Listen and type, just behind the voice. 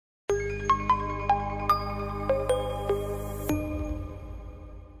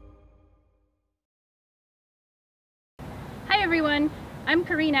everyone, I'm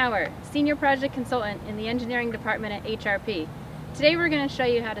Correne Auer, Senior Project Consultant in the Engineering Department at HRP. Today we're going to show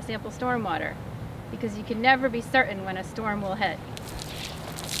you how to sample stormwater, because you can never be certain when a storm will hit.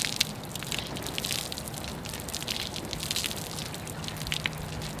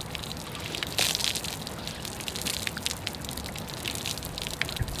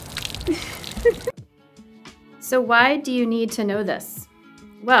 So why do you need to know this?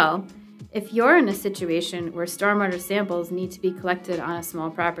 Well, if you're in a situation where stormwater samples need to be collected on a small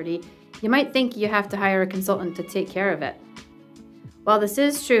property, you might think you have to hire a consultant to take care of it. While this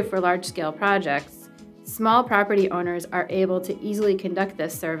is true for large-scale projects, small property owners are able to easily conduct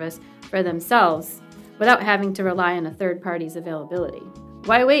this service for themselves without having to rely on a third party's availability.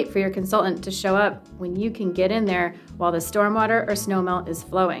 Why wait for your consultant to show up when you can get in there while the stormwater or snowmelt is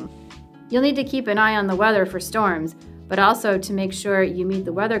flowing? You'll need to keep an eye on the weather for storms, but also to make sure you meet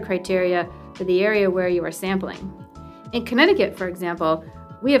the weather criteria for the area where you are sampling. In Connecticut, for example,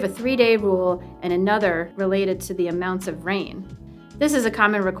 we have a 3-day rule and another related to the amounts of rain. This is a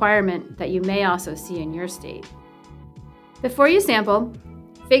common requirement that you may also see in your state. Before you sample,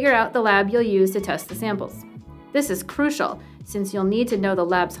 figure out the lab you'll use to test the samples. This is crucial since you'll need to know the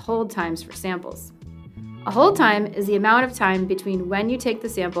lab's hold times for samples. A hold time is the amount of time between when you take the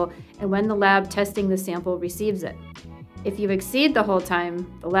sample and when the lab testing the sample receives it. If you exceed the hold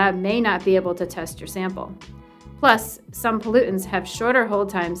time, the lab may not be able to test your sample. Plus, some pollutants have shorter hold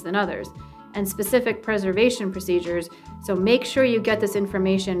times than others, and specific preservation procedures, so make sure you get this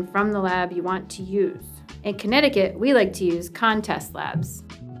information from the lab you want to use. In Connecticut, we like to use contest labs.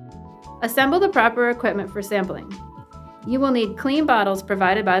 Assemble the proper equipment for sampling. You will need clean bottles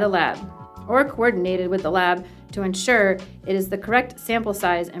provided by the lab, or coordinated with the lab to ensure it is the correct sample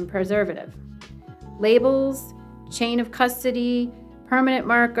size and preservative. Labels, chain of custody, permanent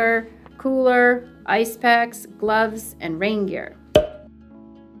marker, cooler, ice packs, gloves, and rain gear.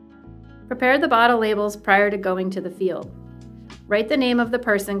 Prepare the bottle labels prior to going to the field. Write the name of the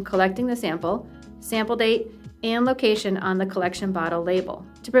person collecting the sample, sample date, and location on the collection bottle label.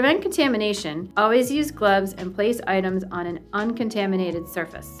 To prevent contamination, always use gloves and place items on an uncontaminated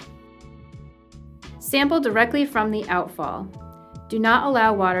surface. Sample directly from the outfall. Do not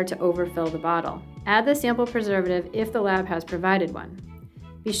allow water to overfill the bottle. Add the sample preservative if the lab has provided one.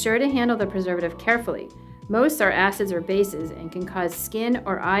 Be sure to handle the preservative carefully. Most are acids or bases and can cause skin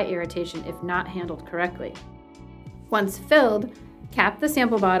or eye irritation if not handled correctly. Once filled, cap the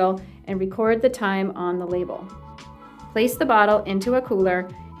sample bottle and record the time on the label. Place the bottle into a cooler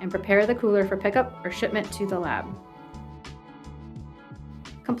and prepare the cooler for pickup or shipment to the lab.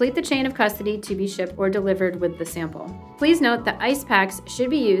 Complete the chain of custody to be shipped or delivered with the sample. Please note that ice packs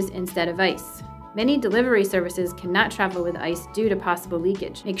should be used instead of ice. Many delivery services cannot travel with ice due to possible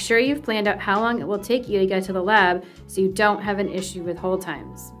leakage. Make sure you've planned out how long it will take you to get to the lab so you don't have an issue with hold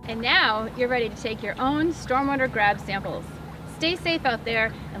times. And now you're ready to take your own stormwater grab samples. Stay safe out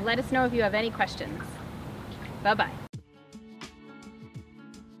there and let us know if you have any questions. Bye-bye.